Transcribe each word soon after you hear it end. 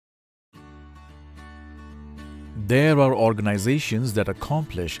There are organizations that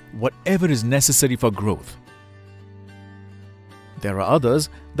accomplish whatever is necessary for growth. There are others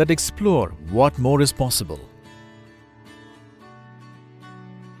that explore what more is possible.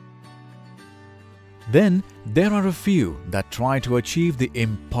 Then there are a few that try to achieve the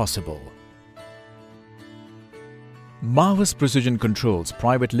impossible. Mahavas Precision Controls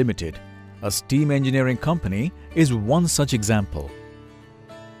Pvt.Ltd, a steam engineering company, is one such example.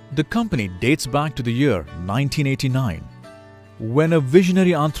 The company dates back to the year 1989, when a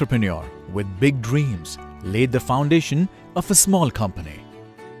visionary entrepreneur with big dreams laid the foundation of a small company.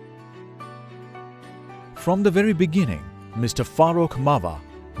 From the very beginning, Mr. Farrokh Mahava,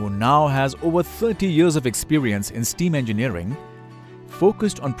 who now has over 30 years of experience in steam engineering,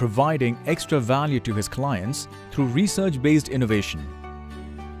 focused on providing extra value to his clients through research-based innovation.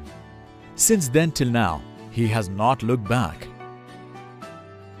 Since then till now, he has not looked back.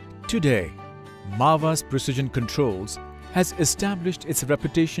 Today, Mahavas Precision Controls has established its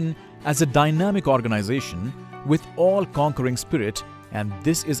reputation as a dynamic organization with all-conquering spirit, and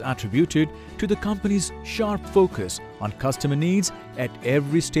this is attributed to the company's sharp focus on customer needs at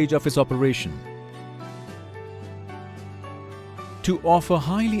every stage of its operation. To offer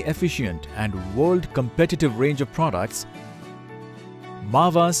highly efficient and world-competitive range of products,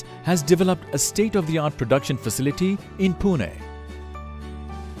 Mahavas has developed a state-of-the-art production facility in Pune.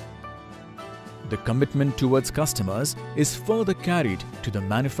 The commitment towards customers is further carried to the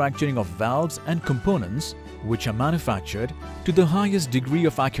manufacturing of valves and components which are manufactured to the highest degree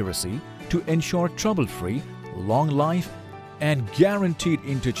of accuracy to ensure trouble-free, long life and guaranteed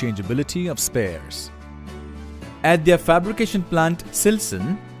interchangeability of spares. At their fabrication plant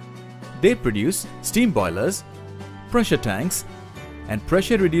Silson, they produce steam boilers, pressure tanks and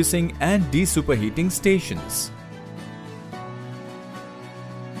pressure reducing and de-superheating stations.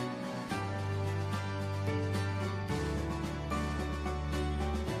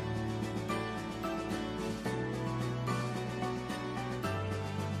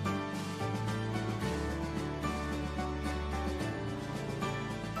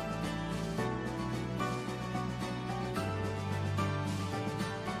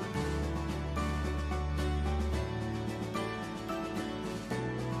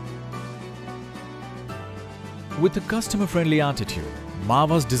 With a customer-friendly attitude,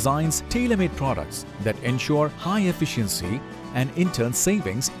 Mahavas designs tailor-made products that ensure high efficiency and in turn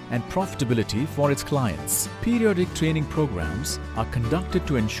savings and profitability for its clients. Periodic training programs are conducted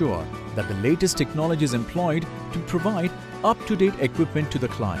to ensure that the latest technology is employed to provide up-to-date equipment to the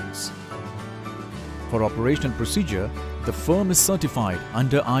clients. For operational procedure, the firm is certified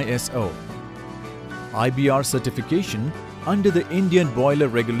under ISO. IBR certification under the Indian Boiler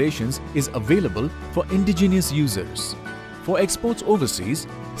Regulations is available for indigenous users. For exports overseas,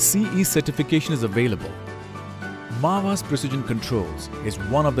 CE certification is available. Mahavas Precision Controls is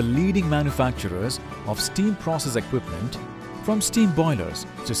one of the leading manufacturers of steam process equipment, from steam boilers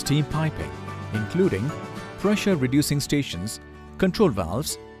to steam piping, including pressure reducing stations, control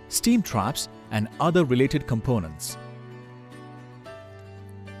valves, steam traps and other related components.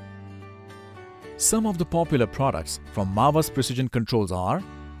 Some of the popular products from Mahavas Precision Controls are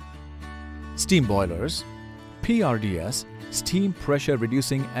steam boilers, PRDS, steam pressure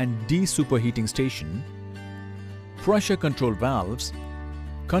reducing and de-superheating station, pressure control valves,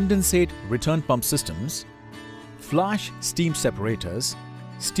 condensate return pump systems, flash steam separators,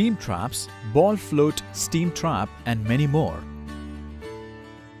 steam traps, ball float steam trap and many more.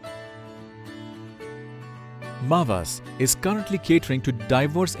 Mahavas is currently catering to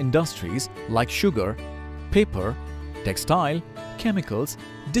diverse industries like sugar, paper, textile, chemicals,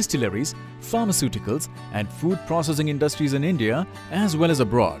 distilleries, pharmaceuticals and food processing industries in India as well as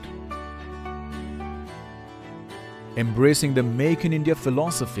abroad. Embracing the Make in India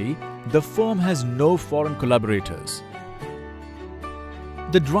philosophy, the firm has no foreign collaborators.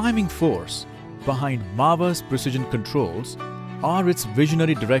 The driving force behind Mahavas Precision Controls are its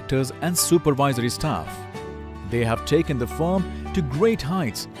visionary directors and supervisory staff. They have taken the firm to great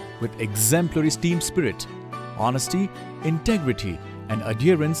heights with exemplary steam spirit, honesty, integrity and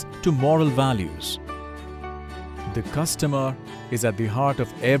adherence to moral values. The customer is at the heart of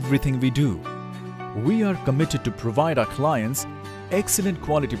everything we do. We are committed to provide our clients excellent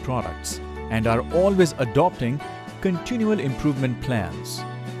quality products and are always adopting continual improvement plans.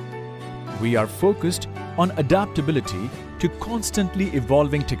 We are focused on adaptability to constantly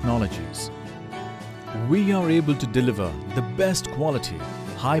evolving technologies. We are able to deliver the best quality,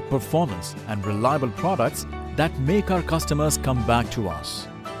 high performance and reliable products that make our customers come back to us.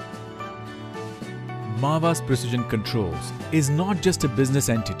 Mahavas Precision Controls is not just a business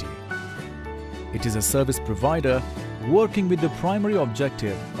entity. It is a service provider working with the primary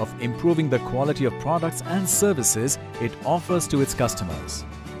objective of improving the quality of products and services it offers to its customers.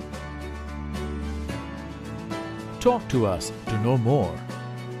 Talk to us to know more.